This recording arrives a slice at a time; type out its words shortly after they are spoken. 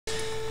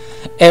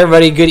Hey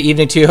everybody, good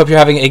evening to you. Hope you're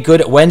having a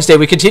good Wednesday.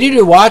 We continue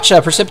to watch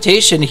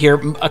precipitation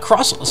here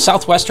across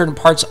southwestern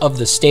parts of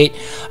the state.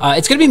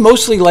 It's going to be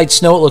mostly light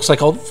snow, it looks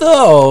like,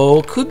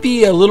 although could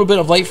be a little bit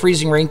of light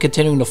freezing rain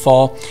continuing to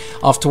fall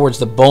off towards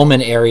the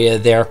Bowman area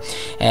there.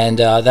 And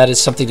that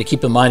is something to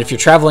keep in mind. If you're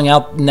traveling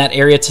out in that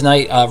area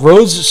tonight,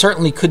 roads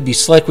certainly could be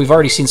slick. We've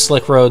already seen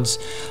slick roads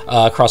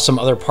across some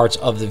other parts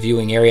of the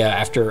viewing area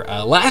after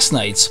last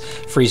night's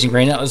freezing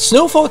rain. Now,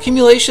 snowfall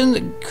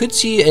accumulation could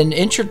see an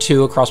inch or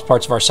two across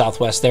parts of our southwest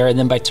there, and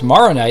then by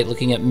tomorrow night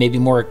looking at maybe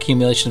more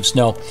accumulation of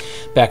snow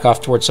back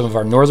off towards some of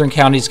our northern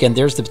counties. Again,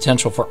 there's the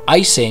potential for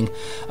icing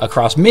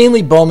across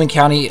mainly Bowman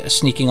County,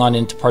 sneaking on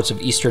into parts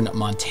of eastern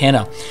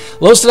Montana.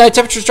 Lows tonight,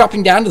 temperatures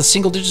dropping down to the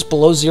single digits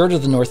below zero to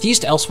the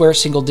northeast, elsewhere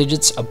single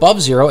digits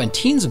above zero and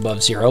teens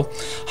above zero.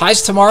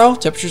 Highs tomorrow,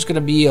 temperatures going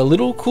to be a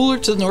little cooler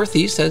to the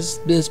northeast, as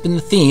has been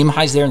the theme.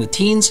 Highs there in the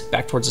teens,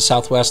 back towards the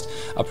southwest,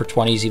 upper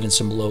 20s, even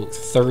some low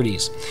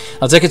 30s.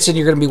 As I consider,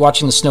 you're going to be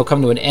watching the snow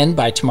come to an end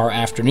by tomorrow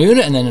afternoon,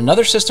 and then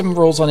another system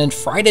rolls on in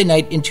Friday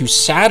night into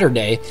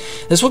Saturday.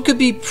 This one could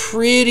be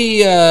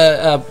pretty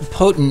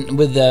potent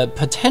with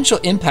potential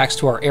impacts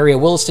to our area.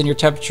 Williston, your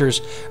temperatures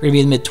are going to be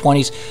in the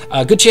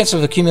mid-20s. Good chance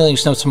of accumulating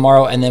snow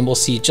tomorrow, and then we'll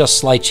see just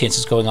slight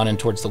chances going on in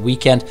towards the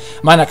weekend.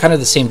 Minot, kind of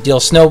the same deal.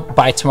 Snow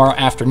by tomorrow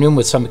afternoon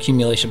with some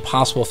accumulation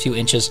possible, a few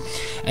inches,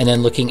 and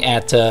then looking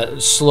at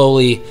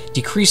slowly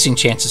decreasing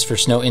chances for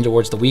snow in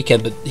towards the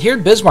weekend. But here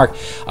in Bismarck,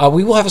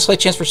 we will have a slight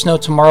chance for snow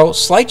tomorrow,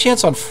 slight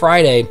chance on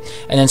Friday,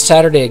 and then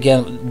Saturday,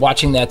 again,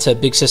 watching that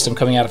big system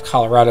coming out of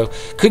Colorado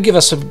could give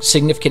us some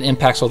significant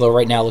impacts, although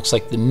right now it looks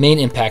like the main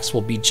impacts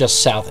will be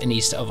just south and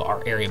east of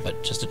our area,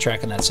 but just a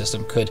track on that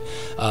system could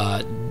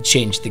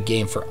change the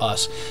game for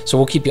us. So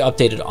we'll keep you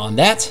updated on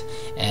that,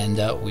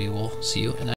 and we will see you in